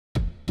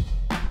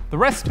The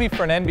recipe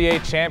for an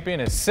NBA champion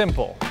is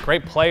simple.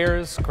 Great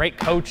players, great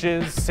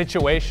coaches,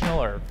 situational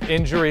or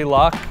injury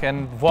luck,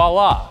 and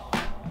voila.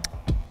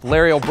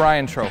 Larry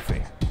O'Brien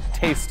trophy.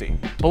 Tasty.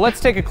 But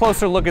let's take a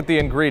closer look at the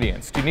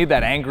ingredients. Do you need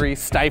that angry,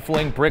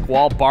 stifling, brick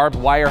wall, barbed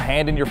wire,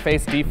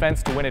 hand-in-your-face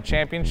defense to win a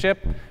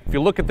championship? If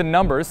you look at the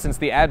numbers, since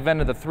the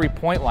advent of the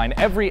three-point line,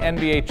 every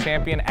NBA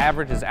champion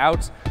averages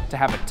out to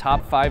have a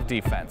top 5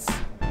 defense.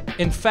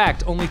 In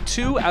fact, only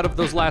 2 out of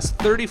those last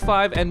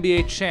 35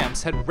 NBA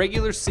champs had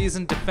regular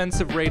season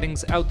defensive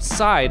ratings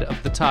outside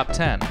of the top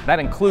 10. That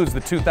includes the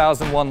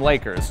 2001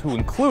 Lakers, who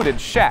included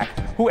Shaq,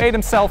 who ate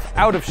himself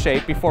out of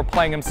shape before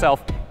playing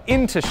himself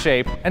into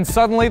shape, and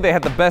suddenly they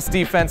had the best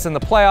defense in the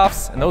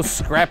playoffs, and those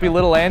scrappy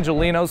little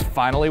Angelinos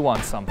finally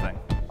won something.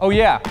 Oh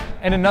yeah,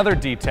 and another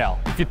detail.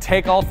 If you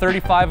take all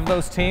 35 of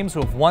those teams who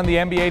have won the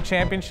NBA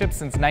championship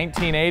since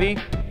 1980,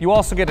 you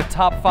also get a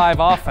top 5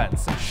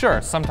 offense. And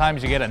sure,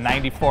 sometimes you get a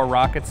 94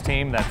 Rockets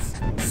team that's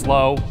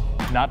slow,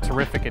 not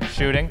terrific at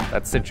shooting,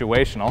 that's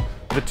situational.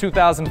 The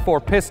 2004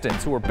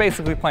 Pistons, who were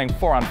basically playing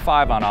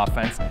 4-on-5 on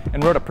offense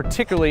and rode a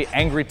particularly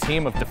angry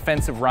team of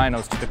defensive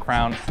rhinos to the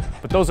crown.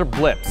 But those are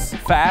blips.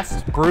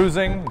 Fast,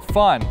 bruising,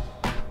 fun,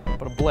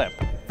 but a blip.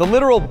 The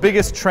literal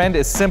biggest trend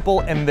is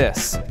simple in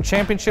this: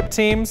 championship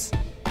teams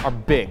are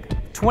big.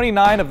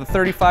 29 of the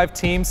 35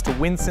 teams to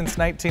win since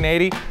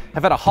 1980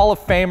 have had a Hall of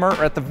Famer,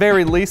 or at the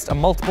very least, a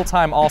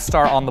multiple-time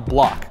All-Star on the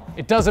block.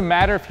 It doesn't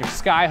matter if you're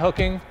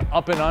sky-hooking,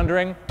 up and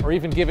undering, or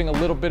even giving a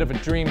little bit of a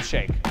dream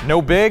shake.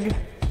 No big,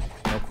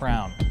 no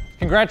crown.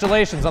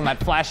 Congratulations on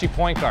that flashy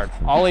point guard.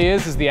 All he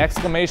is the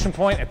exclamation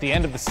point at the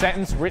end of the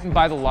sentence written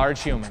by the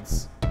large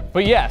humans.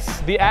 But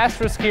yes, the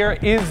asterisk here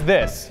is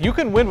this: you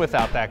can win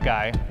without that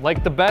guy,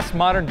 like the best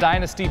modern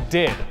dynasty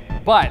did,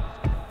 but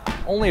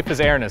only if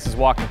his airness is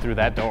walking through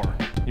that door.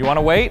 You want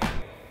to wait?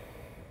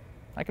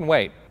 I can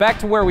wait. Back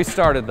to where we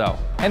started though.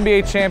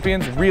 NBA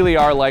champions really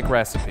are like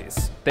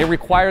recipes. They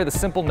require the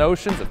simple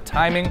notions of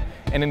timing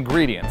and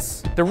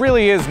ingredients. There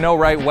really is no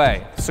right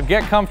way, so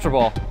get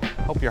comfortable.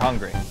 Hope you're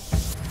hungry.